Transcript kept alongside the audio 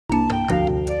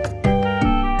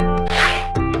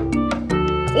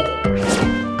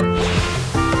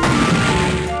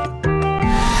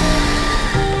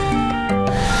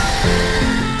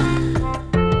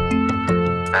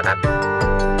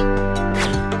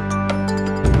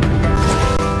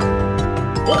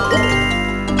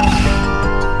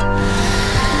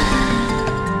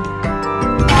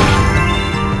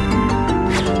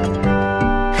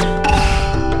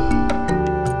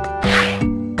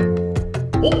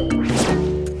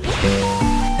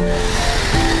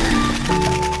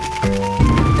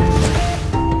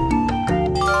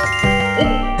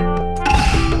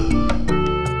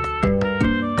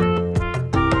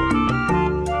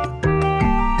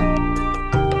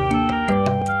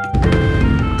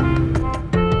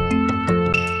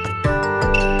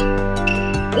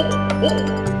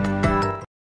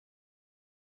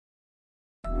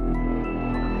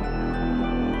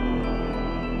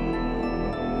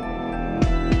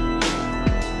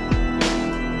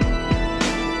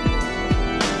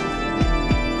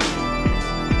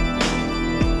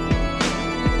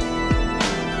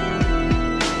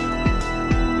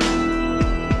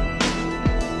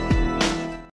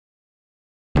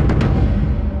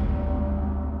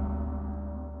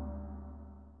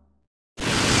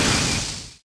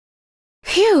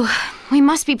Phew, we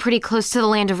must be pretty close to the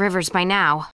Land of Rivers by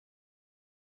now.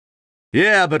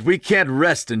 Yeah, but we can't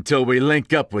rest until we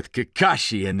link up with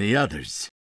Kakashi and the others.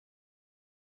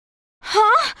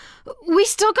 Huh? We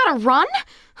still gotta run?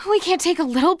 We can't take a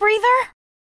little breather?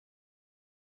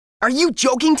 Are you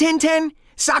joking, Tenten?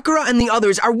 Sakura and the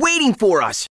others are waiting for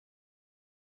us!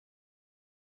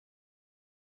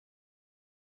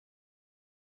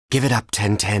 Give it up,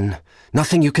 Tenten.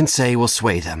 Nothing you can say will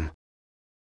sway them.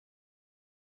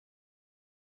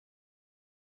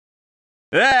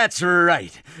 That's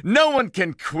right. No one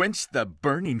can quench the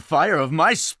burning fire of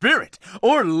my spirit,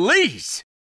 or Lee's.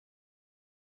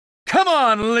 Come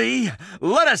on, Lee.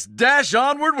 Let us dash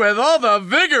onward with all the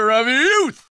vigor of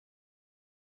youth.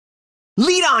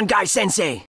 Lead on,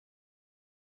 Guy-sensei!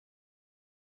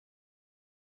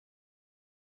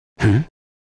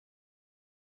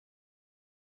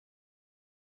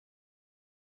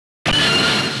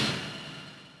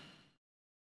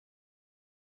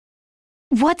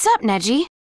 What's up, Neji?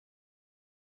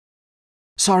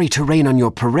 Sorry to rain on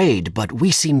your parade, but we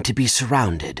seem to be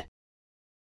surrounded.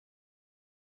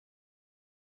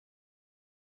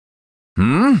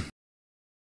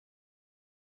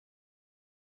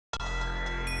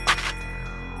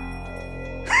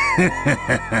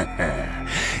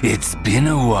 It's been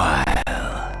a while.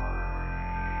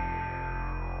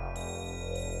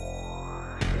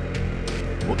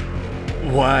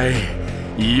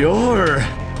 Why, you're...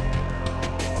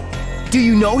 Do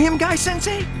you know him,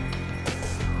 Guy-sensei?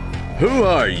 Who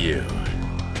are you?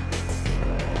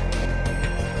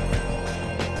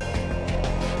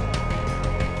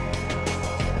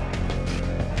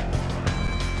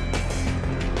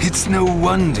 It's no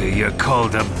wonder you're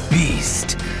called a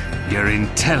beast. Your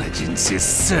intelligence is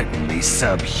certainly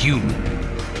subhuman.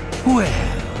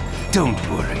 Well, don't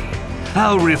worry.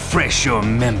 I'll refresh your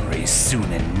memory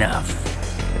soon enough.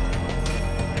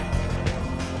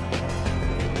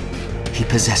 He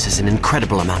possesses an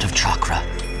incredible amount of chakra.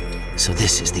 So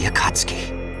this is the Akatsuki.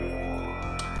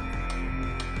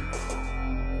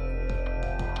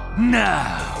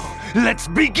 Now, let's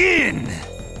begin!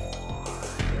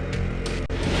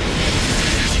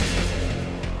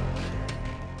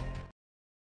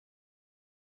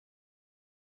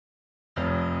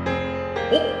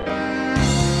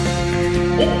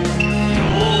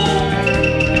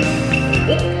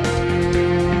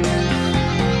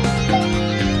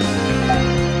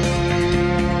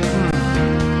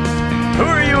 Who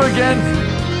are you again?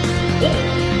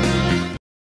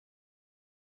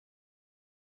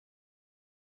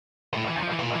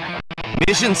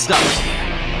 Mission stop.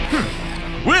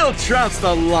 We'll trounce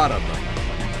the lot of them.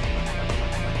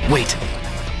 Wait.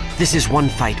 This is one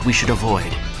fight we should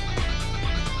avoid.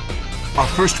 Our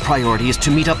first priority is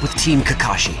to meet up with Team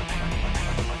Kakashi.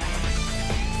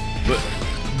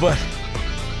 But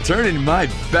turning my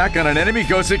back on an enemy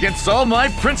goes against all my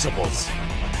principles.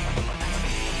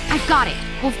 I've got it.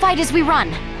 We'll fight as we run.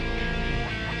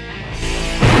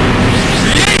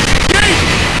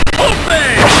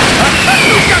 Open!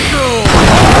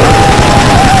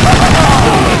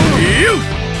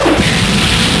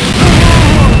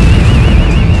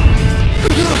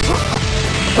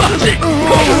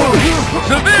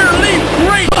 Severe Leaf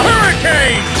Great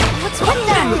Hurricane! What's with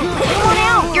them? Come on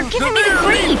out! You're giving me the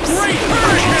creeps! I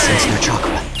can't sense their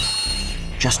chakra.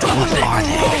 Just what are they?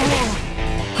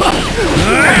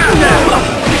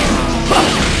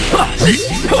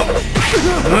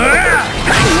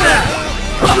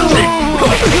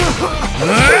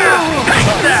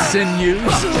 sinews,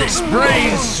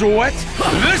 spraying sweat.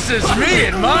 This is me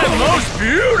at my most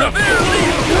beautiful.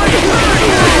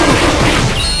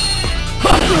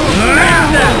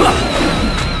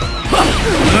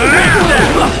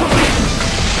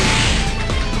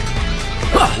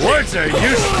 Words are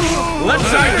useless.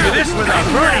 Let's argue this with our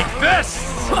burning fists.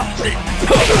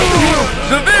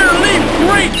 Severe Leaf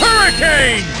Great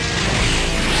Hurricane!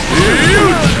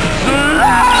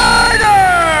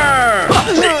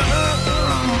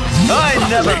 I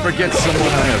never forget someone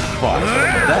I have fought.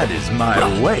 That is my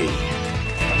way.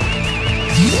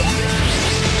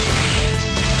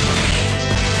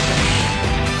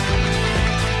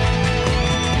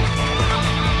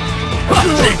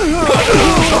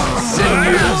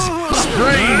 Sinews,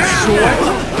 spraying sweat.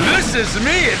 This is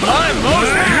me at my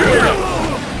most beautiful.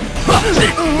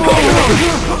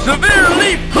 Severe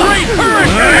Leaf Great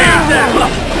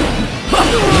Hurricane!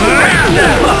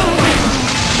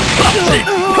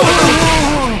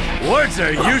 Words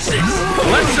are useless.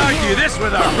 Let's argue this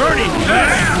with our burning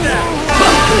fists.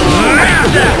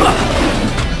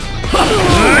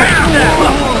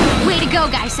 Way to go,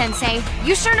 Guy Sensei.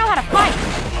 You sure know how to fight.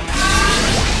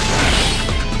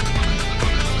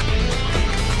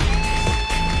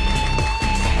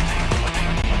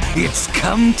 It's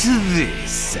come to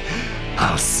this.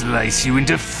 I'll slice you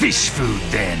into fish food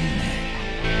then.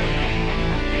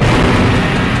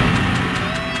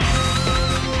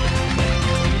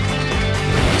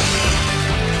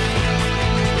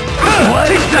 What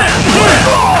is that?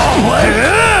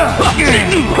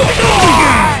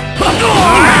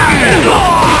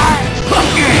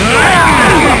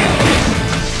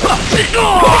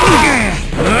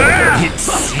 It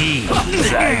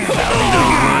seems I found a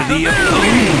worthy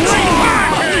opponent.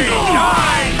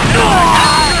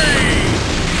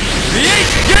 The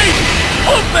H-Gate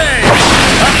open!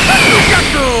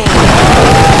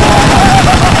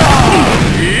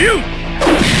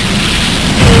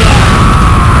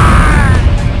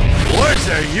 Words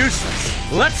are useless.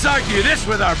 Let's argue this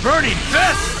with our burning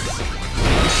fists.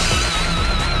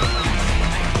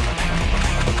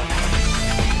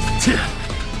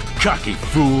 Cocky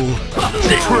fool. Proud of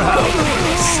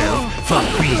yourself for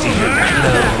beating a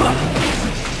clone.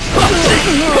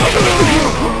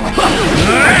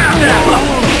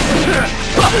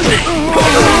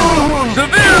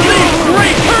 Severe Leaf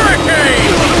Great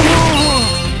Hurricane!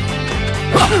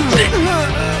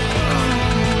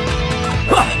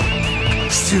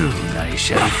 Soon I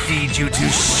shall feed you to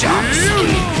shark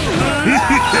skin.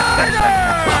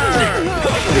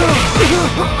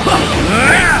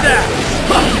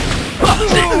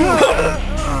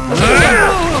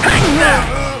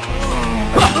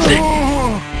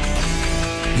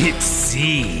 It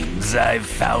seems I've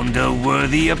found a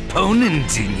worthy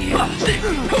opponent in you.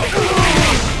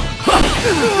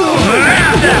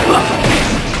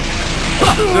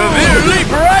 Severe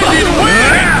Leaf Rising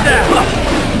Wind!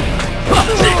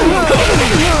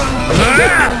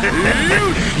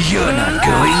 You're not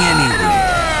going anywhere.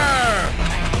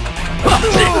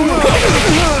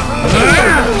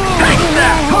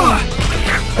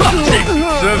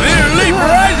 Severe Leaf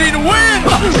Rising Wind!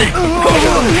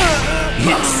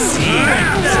 It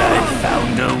seems I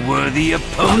found a worthy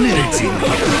opponent in you.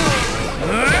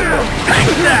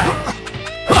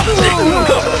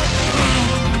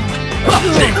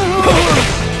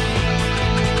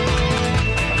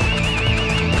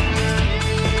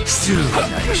 Soon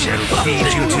I shall feed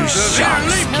you to shark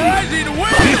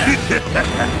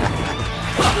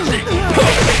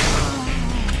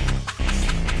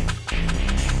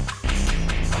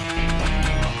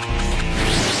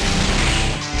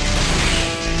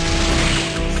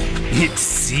It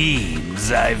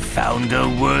seems I've found a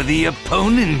worthy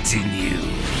opponent in you.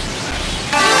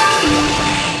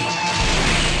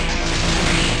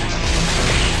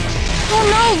 Oh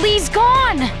no, Lee's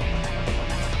gone!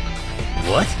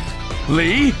 What?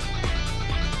 Lee?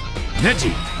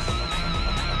 Neji!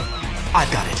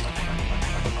 I've got it.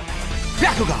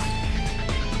 Bakugan!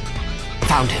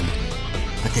 Found him.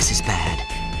 But this is bad.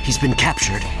 He's been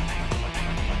captured.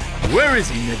 Where is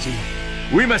he, Neji?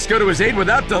 We must go to his aid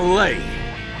without delay.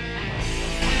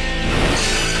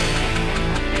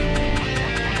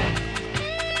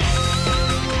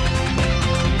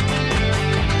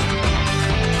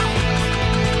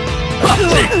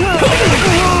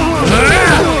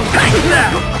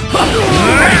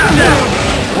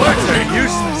 Words are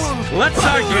useless. Let's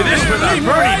argue this with our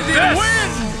burning fists.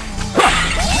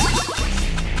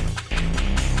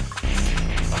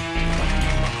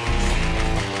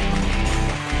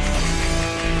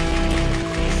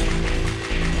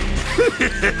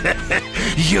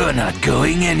 You're not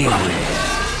going anywhere.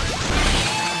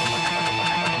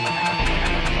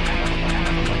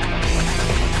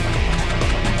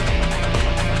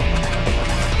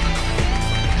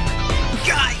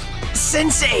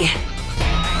 Sensei!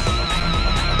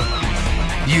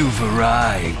 You've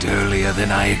arrived earlier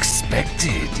than I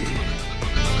expected.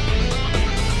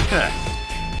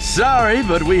 Sorry,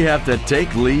 but we have to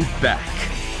take Lee back.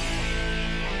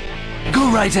 Go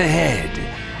right ahead.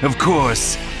 Of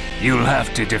course, you'll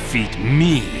have to defeat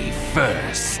me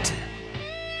first.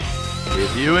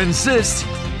 If you insist,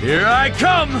 here I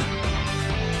come!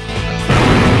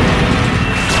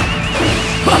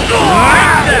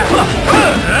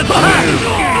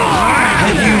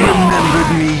 Have you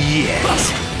remembered me yet?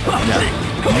 Nothing.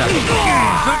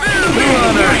 Who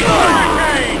on earth are you?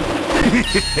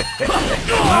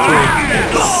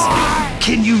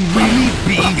 Can you really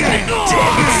be that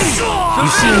dense? You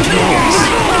seem to know us,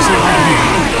 so why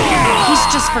didn't He's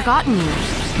just forgotten you.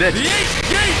 Neji.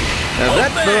 Have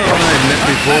that fellow I met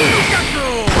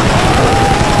before?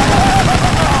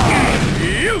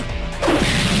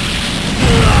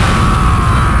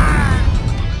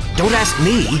 Don't ask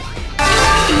me.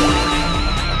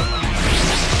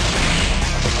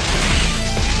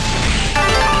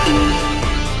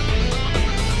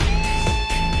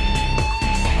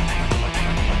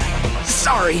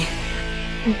 Sorry,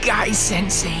 Guy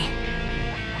Sensei.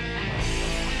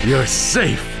 You're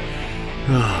safe.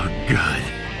 Oh, good.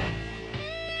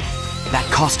 That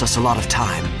cost us a lot of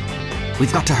time.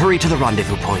 We've got to hurry to the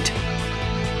rendezvous point.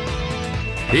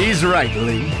 He's right,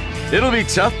 Lee. It'll be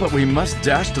tough, but we must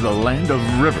dash to the land of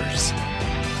rivers.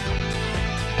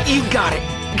 You got it,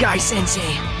 Guy Sensei.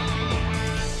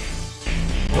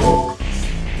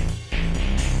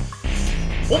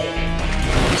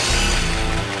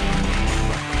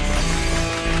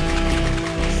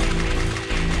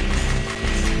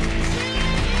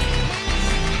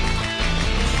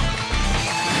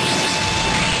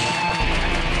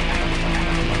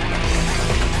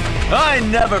 I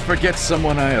never forget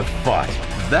someone I have fought.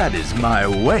 That is my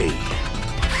way.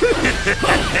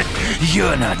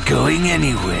 You're not going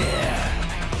anywhere.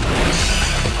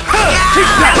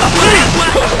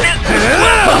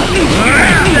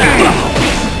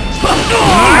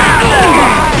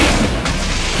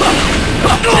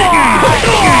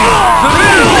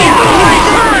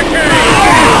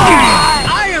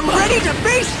 I am ready to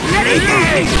face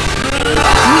anything!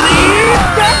 Leave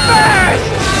the first!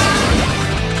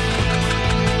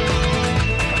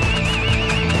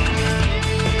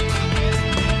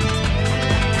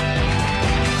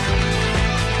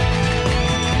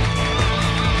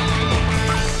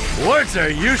 Words are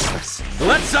useless.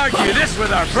 Let's argue this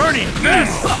with our burning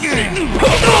fists!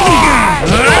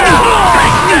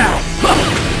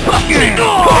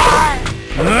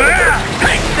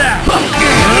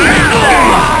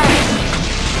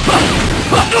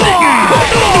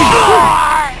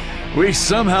 We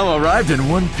somehow arrived in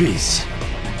one piece.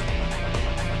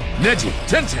 Neji,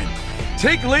 Tenten,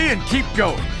 take Lee and keep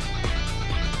going.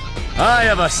 I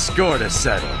have a score to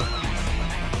settle.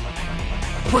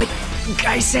 But,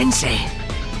 Guy Sensei...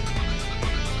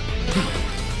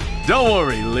 Don't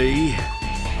worry, Lee.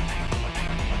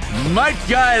 Might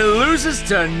Guy loses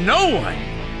to no one.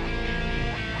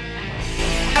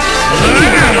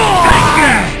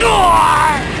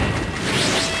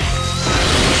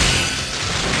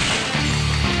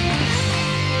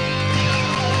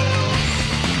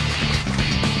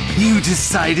 You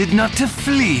decided not to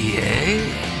flee, eh?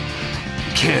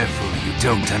 Careful you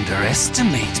don't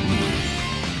underestimate me.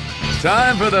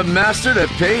 Time for the master to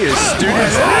pay his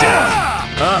students' debt.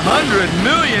 100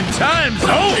 million times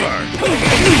over!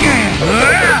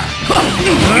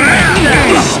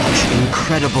 Such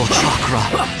incredible chakra.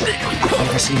 I've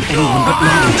never seen anyone but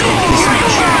Naruto with this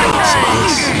much. So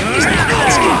this is the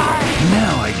Akatsuki.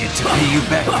 Now I get to pay you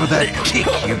back for that kick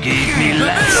you gave me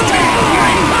last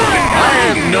time. I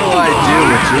have no idea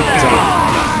what you're talking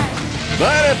about.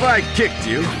 But if I kicked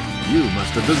you, you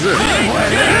must have deserved it.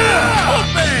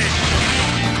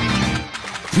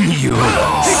 You're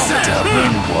a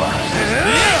stubborn one.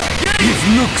 If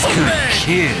looks could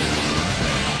kill.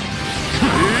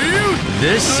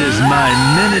 This is my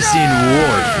menacing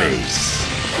war face.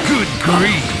 Good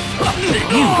grief.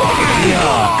 You really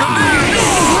are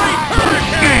close.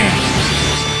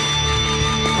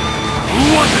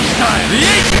 What a time!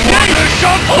 What a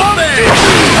shot for me!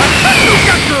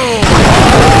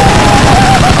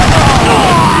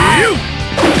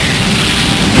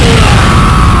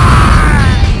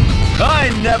 I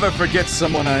never forget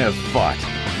someone I have fought.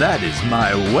 That is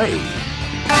my way.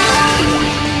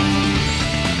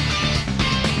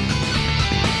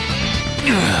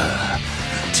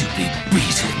 To be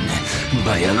beaten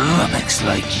by a lummox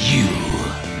like you.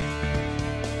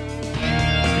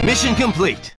 Mission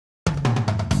complete.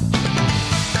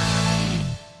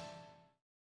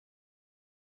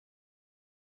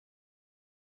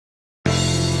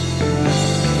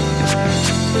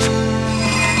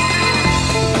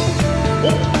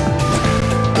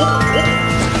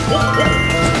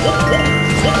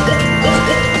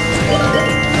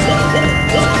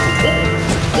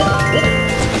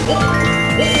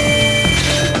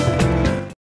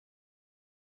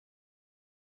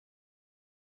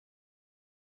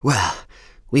 Well,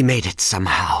 we made it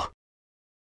somehow.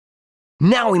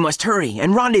 Now we must hurry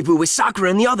and rendezvous with Sakura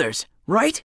and the others,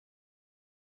 right?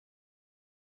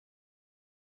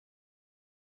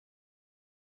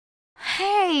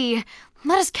 Hey,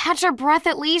 let us catch our breath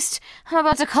at least. I'm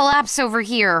about to collapse over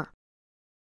here.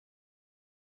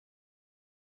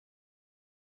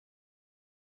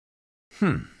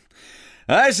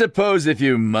 I suppose if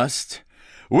you must,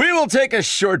 we will take a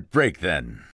short break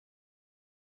then.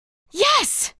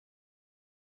 Yes!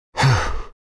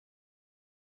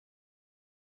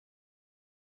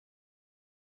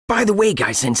 By the way,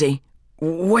 Guy-sensei,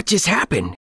 what just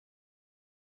happened?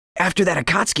 After that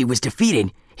Akatsuki was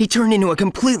defeated, he turned into a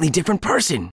completely different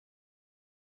person.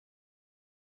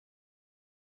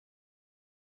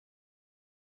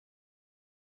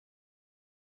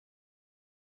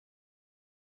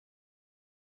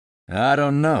 I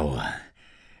don't know.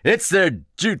 It's their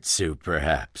jutsu,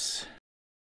 perhaps.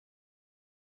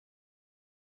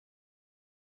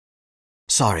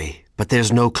 Sorry, but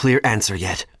there's no clear answer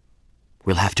yet.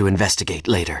 We'll have to investigate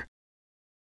later.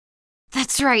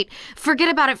 That's right. Forget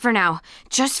about it for now.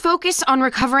 Just focus on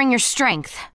recovering your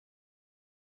strength.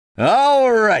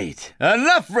 All right,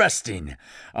 enough resting.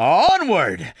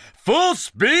 Onward! Full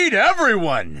speed,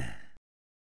 everyone!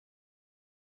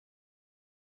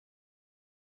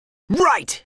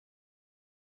 Right!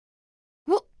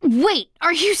 Wait,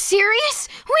 are you serious?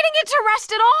 We didn't get to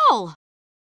rest at all!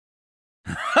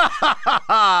 Ha ha ha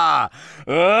ha!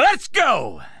 Let's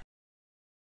go!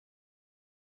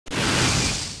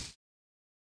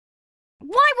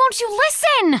 Why won't you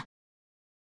listen?